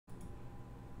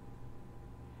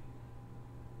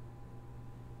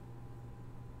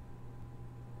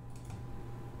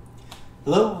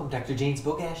Hello, I'm Dr. James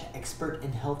Bogash, expert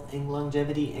in health and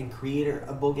longevity and creator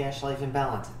of Bogash Life in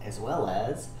Balance, as well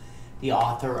as the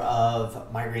author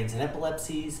of Migraines and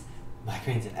Epilepsy,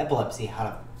 How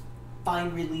to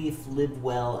Find Relief, Live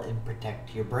Well, and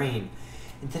Protect Your Brain.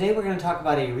 And today we're going to talk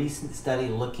about a recent study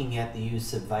looking at the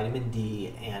use of vitamin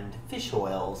D and fish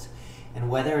oils and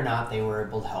whether or not they were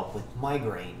able to help with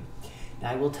migraine.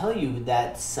 Now, I will tell you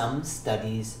that some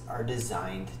studies are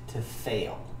designed to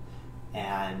fail.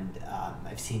 And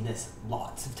I've seen this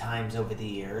lots of times over the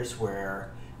years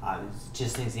where,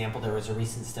 just an example, there was a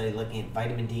recent study looking at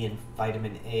vitamin D and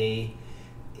vitamin A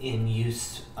in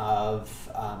use of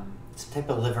some type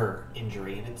of liver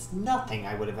injury. And it's nothing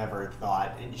I would have ever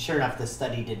thought. And sure enough, the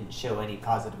study didn't show any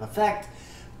positive effect.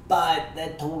 But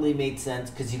that totally made sense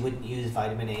because you wouldn't use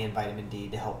vitamin A and vitamin D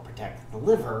to help protect the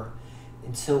liver.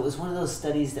 And so it was one of those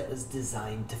studies that was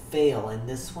designed to fail. And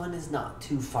this one is not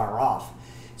too far off.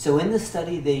 So in the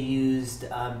study, they used,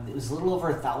 it was a little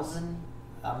over 1,000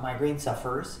 migraine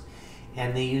sufferers,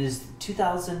 and they used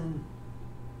 2,000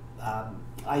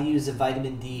 IUs of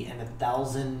vitamin D and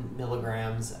 1,000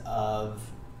 milligrams of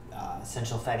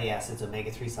essential fatty acids,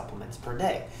 omega-3 supplements per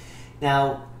day.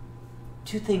 Now,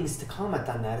 two things to comment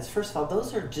on that is, first of all,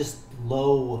 those are just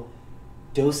low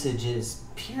dosages,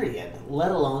 period, let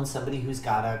alone somebody who's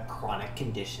got a chronic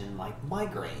condition like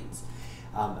migraines.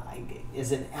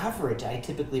 As an average, I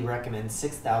typically recommend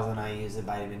 6,000 IUs of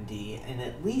vitamin D and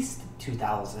at least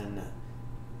 2,000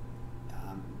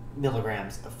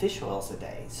 milligrams of fish oils a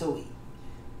day. So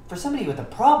for somebody with a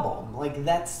problem, like,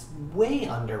 that's way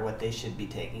under what they should be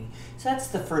taking. So that's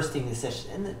the first thing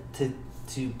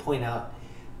to point out.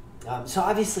 So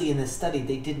obviously in this study,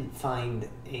 they didn't find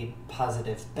a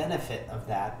positive benefit of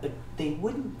that, but they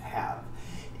wouldn't have.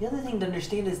 The other thing to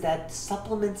understand is that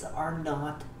supplements are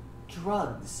not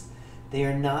drugs. They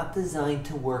are not designed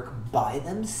to work by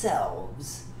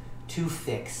themselves to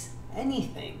fix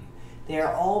anything. They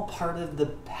are all part of the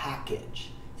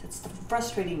package. That's the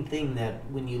frustrating thing, that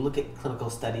when you look at clinical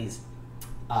studies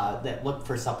that look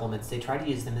for supplements, they try to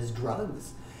use them as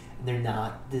drugs. And they're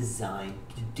not designed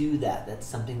to do that. That's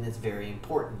something that's very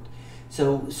important.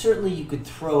 So certainly you could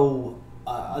throw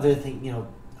other things,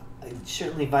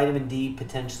 certainly vitamin D,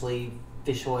 potentially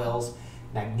fish oils.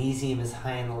 Magnesium is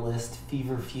high on the list,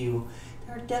 feverfew.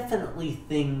 There are definitely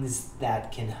things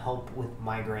that can help with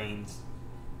migraines,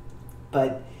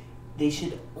 but they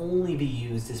should only be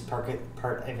used as part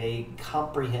of a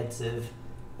comprehensive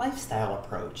lifestyle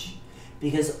approach,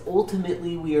 because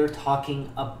ultimately we are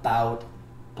talking about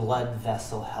blood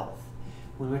vessel health.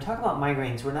 When we're talking about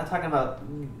migraines, we're not talking about,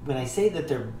 when I say that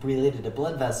they're related to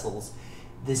blood vessels,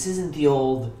 this isn't the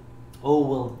old, oh,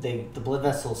 well, the blood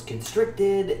vessels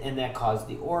constricted and that caused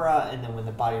the aura, and then when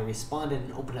the body responded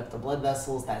and opened up the blood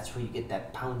vessels, that's where you get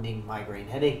that pounding migraine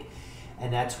headache.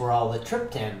 And that's where all the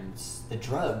triptans, the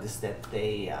drugs that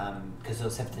they, because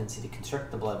those have a tendency to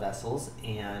constrict the blood vessels,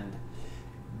 and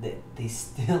they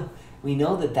still, we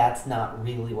know that that's not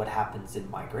really what happens in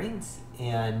migraines,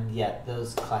 and yet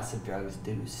those class of drugs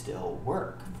do still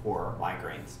work for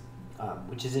migraines,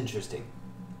 which is interesting.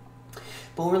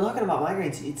 But when we're talking about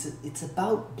migraines, it's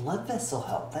about blood vessel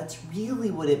health. That's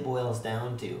really what it boils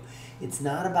down to. It's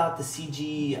not about the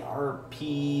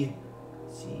CGRP,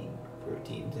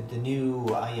 protein, the new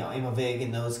Aimovig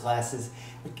and those classes.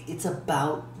 Like, it's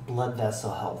about blood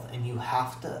vessel health, and you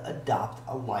have to adopt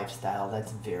a lifestyle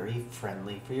that's very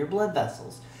friendly for your blood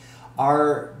vessels.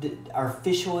 Are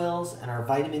fish oils and our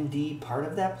vitamin D part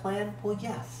of that plan? Well,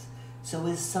 yes. So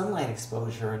is sunlight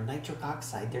exposure and nitric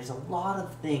oxide. There's a lot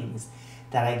of things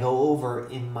that I go over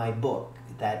in my book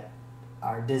that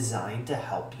are designed to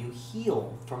help you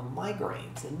heal from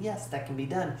migraines. And yes, that can be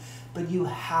done, but you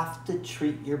have to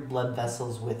treat your blood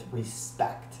vessels with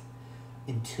respect.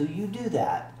 Until you do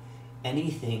that,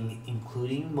 anything,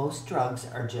 including most drugs,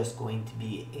 are just going to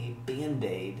be a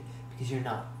band-aid, because you're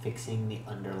not fixing the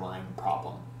underlying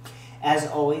problem. As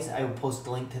always, I will post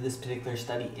a link to this particular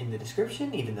study in the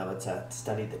description, even though it's a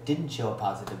study that didn't show a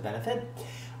positive benefit.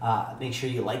 Make sure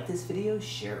you like this video,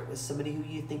 share it with somebody who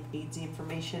you think needs the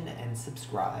information, and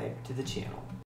subscribe to the channel.